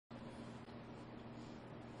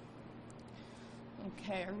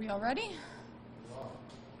Okay, are we all ready?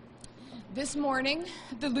 This morning,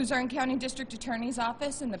 the Luzerne County District Attorney's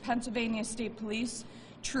Office and the Pennsylvania State Police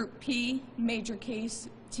Troop P Major Case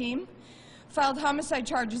Team filed homicide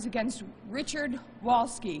charges against Richard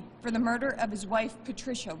Walski for the murder of his wife,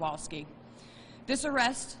 Patricia Walski. This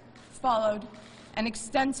arrest followed an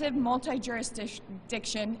extensive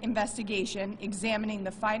multi-jurisdiction investigation examining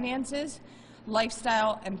the finances,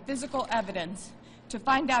 lifestyle, and physical evidence to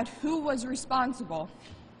find out who was responsible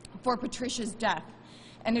for Patricia's death,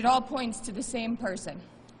 and it all points to the same person,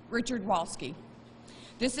 Richard Walski.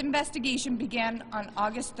 This investigation began on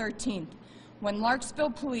August 13th, when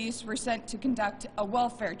Larksville police were sent to conduct a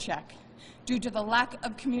welfare check due to the lack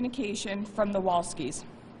of communication from the Walskis.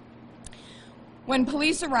 When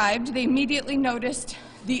police arrived, they immediately noticed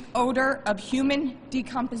the odor of human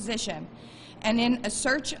decomposition, and in a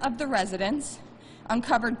search of the residence,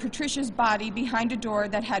 uncovered Patricia's body behind a door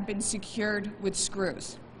that had been secured with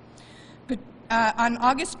screws. On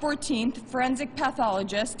August 14th, forensic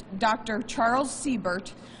pathologist Dr. Charles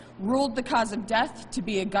Siebert ruled the cause of death to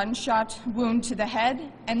be a gunshot wound to the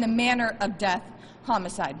head and the manner of death,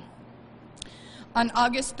 homicide. On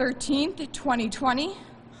August 13th, 2020,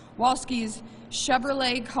 Walski's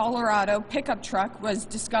Chevrolet Colorado pickup truck was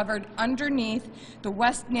discovered underneath the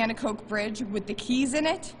West Nanticoke Bridge with the keys in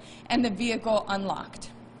it and the vehicle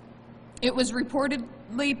unlocked. It was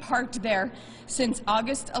reportedly parked there since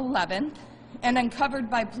August 11th and uncovered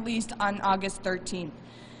by police on August 13th.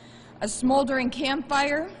 A smoldering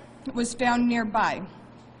campfire was found nearby.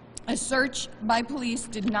 A search by police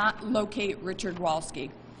did not locate Richard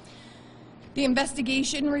Walski. The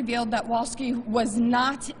investigation revealed that Walski was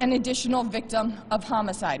not an additional victim of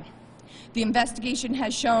homicide. The investigation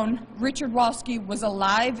has shown Richard Walski was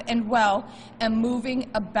alive and well and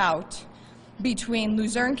moving about between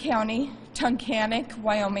Luzerne County, Tunkhannock,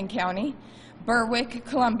 Wyoming County, Berwick,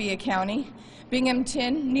 Columbia County,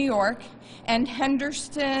 Binghamton, New York, and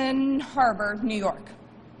Henderson Harbor, New York.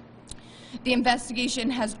 The investigation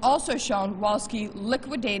has also shown Walski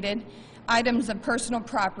liquidated items of personal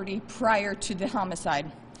property prior to the homicide.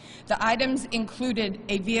 The items included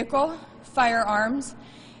a vehicle, firearms,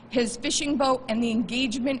 his fishing boat, and the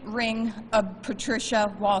engagement ring of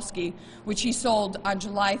Patricia Walski, which he sold on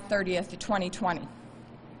July 30th, 2020.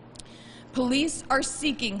 Police are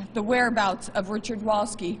seeking the whereabouts of Richard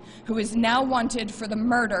Walski, who is now wanted for the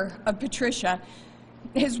murder of Patricia,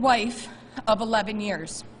 his wife of 11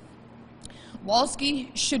 years.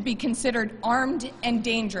 Walski should be considered armed and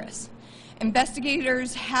dangerous.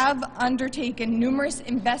 Investigators have undertaken numerous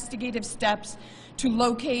investigative steps to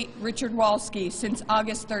locate Richard Walski since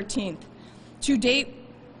August 13th. To date,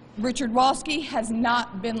 Richard Walski has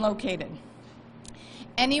not been located.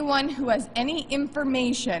 Anyone who has any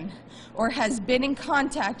information or has been in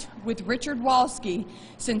contact with Richard Walski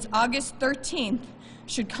since August 13th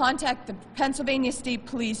should contact the Pennsylvania State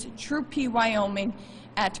Police Troop P Wyoming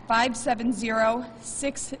at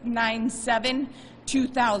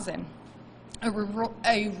 570-697-2000. A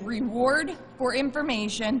reward for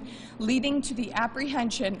information leading to the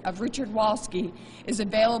apprehension of Richard Walski is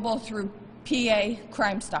available through PA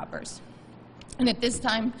Crime Stoppers. And at this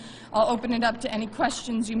time, I'll open it up to any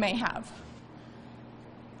questions you may have.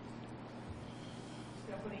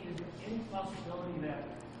 Stephanie, is there any possibility that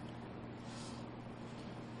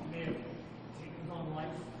he may have taken his own life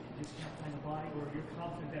and just can't find the body, or you're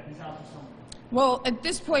confident that he's out there somewhere? Well, at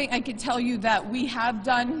this point, I can tell you that we have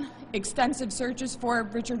done extensive searches for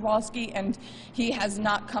Richard Walski, and he has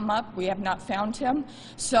not come up. We have not found him.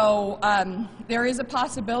 So there is a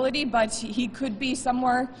possibility, but he could be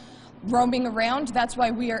somewhere roaming around. That's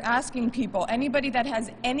why we are asking people, anybody that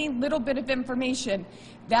has any little bit of information,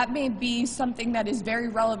 that may be something that is very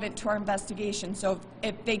relevant to our investigation. So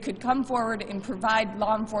if they could come forward and provide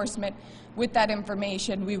law enforcement with that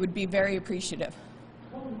information, we would be very appreciative.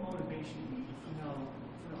 What would motivation be, for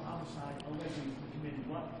the homicide allegedly committed?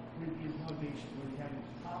 What would be his motivation? Would he have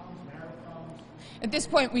problems, marital problems? At this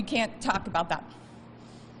point, we can't talk about that.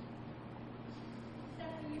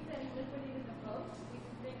 Stephanie, you said he liquidated the boat. We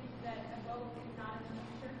think that a boat is not in the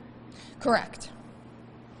picture. Correct.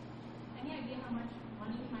 Any idea how much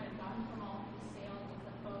money he might have gotten from all of the sales of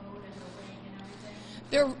the boat and the ring and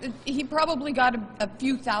everything? He probably got a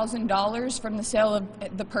few $1,000s from the sale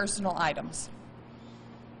of the personal items.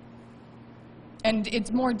 And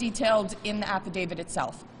it's more detailed in the affidavit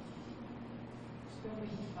itself. Stephanie,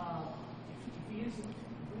 if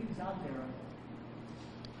he's out there,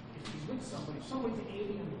 if he's with somebody, somebody to aid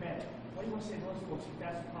him in bed, what do you want to say to those folks if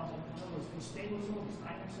that's possible? In other words, he's staying with someone, he's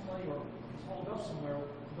hiding somebody, or he's holed up somewhere.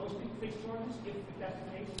 Do those people face charges if that's the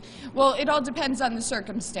case? Well, it all depends on the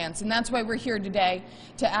circumstance, and that's why we're here today,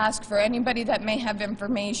 to ask for anybody that may have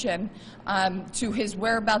information to his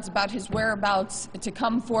whereabouts, about his whereabouts, to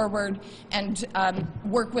come forward and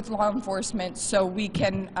work with law enforcement so we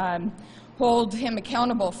can hold him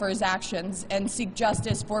accountable for his actions and seek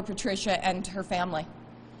justice for Patricia and her family. Is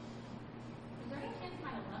there any chance he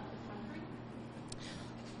might have left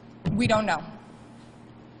the country? We don't know.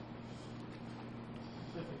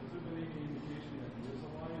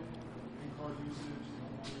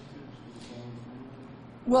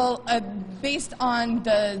 Well, based on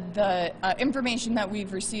the information that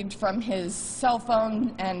we've received from his cell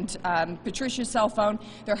phone and Patricia's cell phone,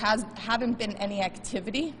 there haven't been any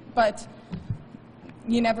activity, but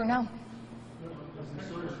you never know. Does the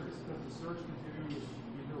search continue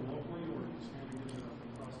either locally or expanding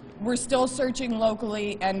across the... We're still searching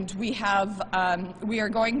locally, and we are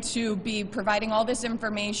going to be providing all this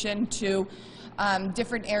information to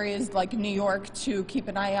different areas like New York to keep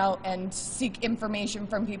an eye out and seek information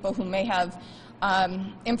from people who may have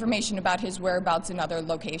information about his whereabouts in other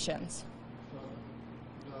locations.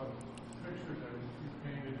 So the picture that you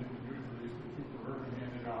painted in the news release that Trooper Irvin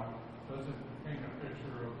handed out doesn't paint a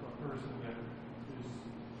picture of a person that is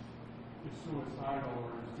suicidal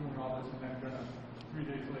or is doing all this and then gonna 3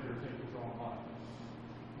 days later take his own life.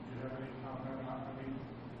 Do you have any comment on? I mean,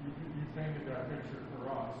 you painted that picture for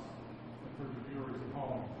us. For the viewers at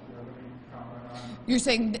home, do you have any comment on? You're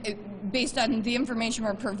saying, based on the information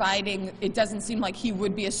we're providing, it doesn't seem like he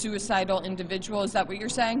would be a suicidal individual. Is that what you're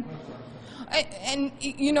saying? And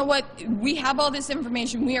you know what? We have all this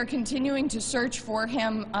information. We are continuing to search for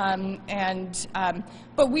him, but at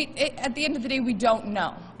the end of the day, we don't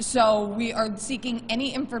know. So we are seeking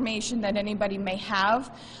any information that anybody may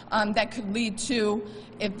have that could lead to,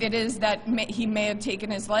 if it is that he may have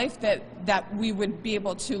taken his life, that we would be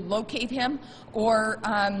able to locate him, or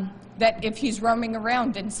that if he's roaming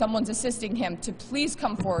around and someone's assisting him, to please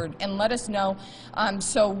come forward and let us know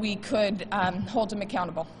so we could hold him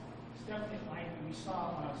accountable. Stephanie, we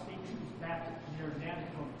saw state troopers back near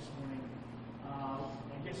Navajo this morning. I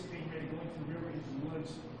guess they may be going through the river into the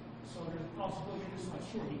woods, so there's a possibility, I'm just not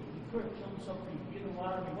sure, he could have killed himself, he'd be in the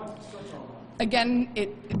water. I mean, what's the search all about? Again,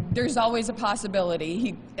 there's always a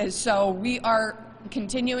possibility. So we are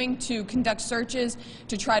continuing to conduct searches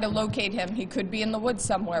to try to locate him. He could be in the woods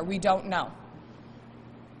somewhere. We don't know.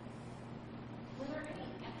 Were there any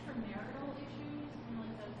extramarital issues? You know,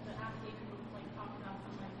 like the affidavit was talked about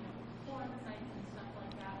some porn sites and stuff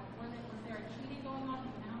like that. Was there a cheating going on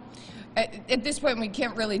in the house? At this point, we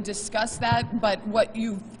can't really discuss that, but what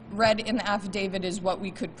you've read in the affidavit is what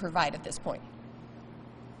we could provide at this point.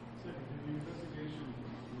 Second, the investigation,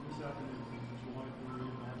 this happened in July 30th,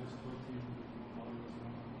 and I just spoke to you about this now.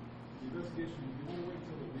 The investigation, you want to wait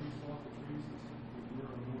until the leaves fall off the trees if we're a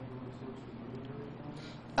more search for the military on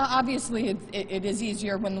that? Obviously, it is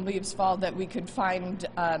easier when the leaves fall that we could find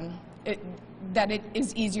that it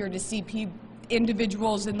is easier to see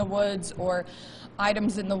individuals in the woods or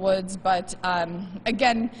items in the woods. But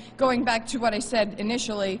again, going back to what I said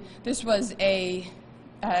initially, this was an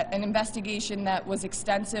investigation that was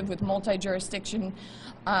extensive with multi-jurisdiction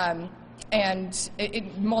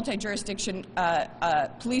multi-jurisdiction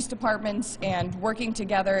police departments, and working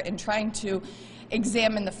together and trying to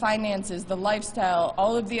examine the finances, the lifestyle,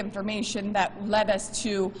 all of the information that led us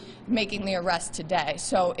to making the arrest today.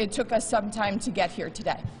 So it took us some time to get here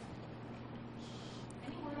today.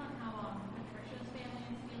 Any word on how Patricia's family is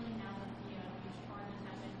feeling now that these charges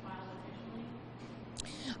have been filed officially?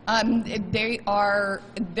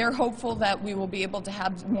 They're hopeful that we will be able to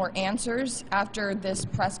have more answers after this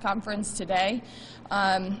press conference today.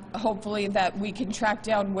 Hopefully that we can track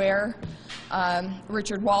down where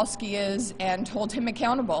Richard Walski is and hold him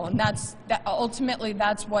accountable, and ultimately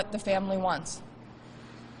that's what the family wants.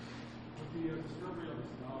 With the discovery of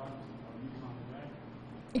this dog, Yukon today,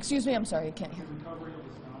 Excuse me, I'm sorry, I can't hear. the recovery of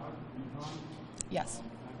this dog, Yukon, Yes. back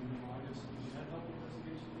in August, did that help the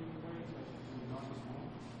investigation in any way? That the dog was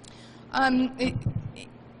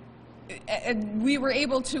home? We were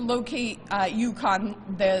able to locate Yukon,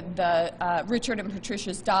 the Richard and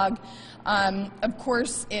Patricia's dog. Of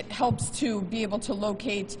course, it helps to be able to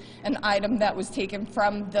locate an item that was taken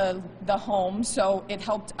from the home, so it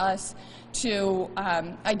helped us to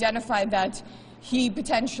identify that he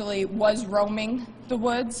potentially was roaming the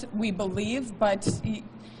woods, we believe, but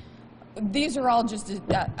these are all just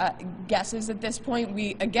guesses at this point.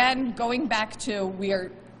 Again, going back to, we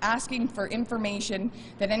are asking for information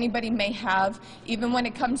that anybody may have, even when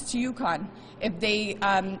it comes to Yukon. If they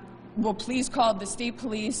will please call the state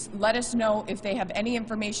police, let us know if they have any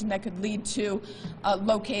information that could lead to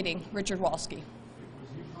locating Richard Walski. Was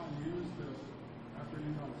Yukon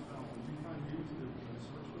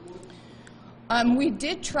We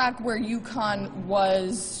did track where Yukon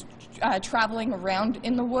was traveling around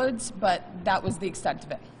in the woods, but that was the extent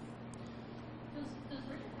of it. Does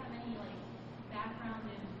Richard have any background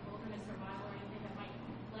in wilderness survival or anything that might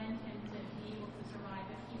lend him to be able to survive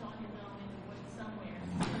if he's on his own in the woods somewhere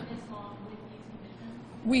for this long with these conditions?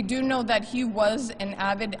 We do know that he was an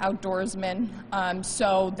avid outdoorsman,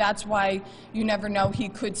 so that's why you never know, he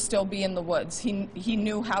could still be in the woods. He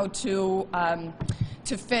knew how to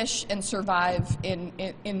fish and survive in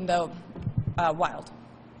the wild.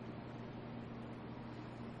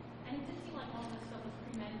 And it did seem like all this stuff was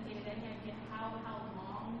premeditated. Any idea how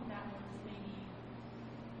long that was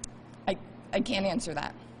maybe? I can't answer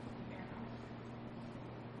that. Fair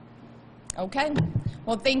enough. Okay.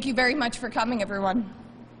 Well, thank you very much for coming, everyone.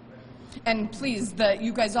 And please,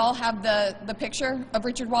 you guys all have the picture of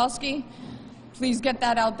Richard Walski. Please get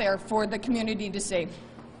that out there for the community to see.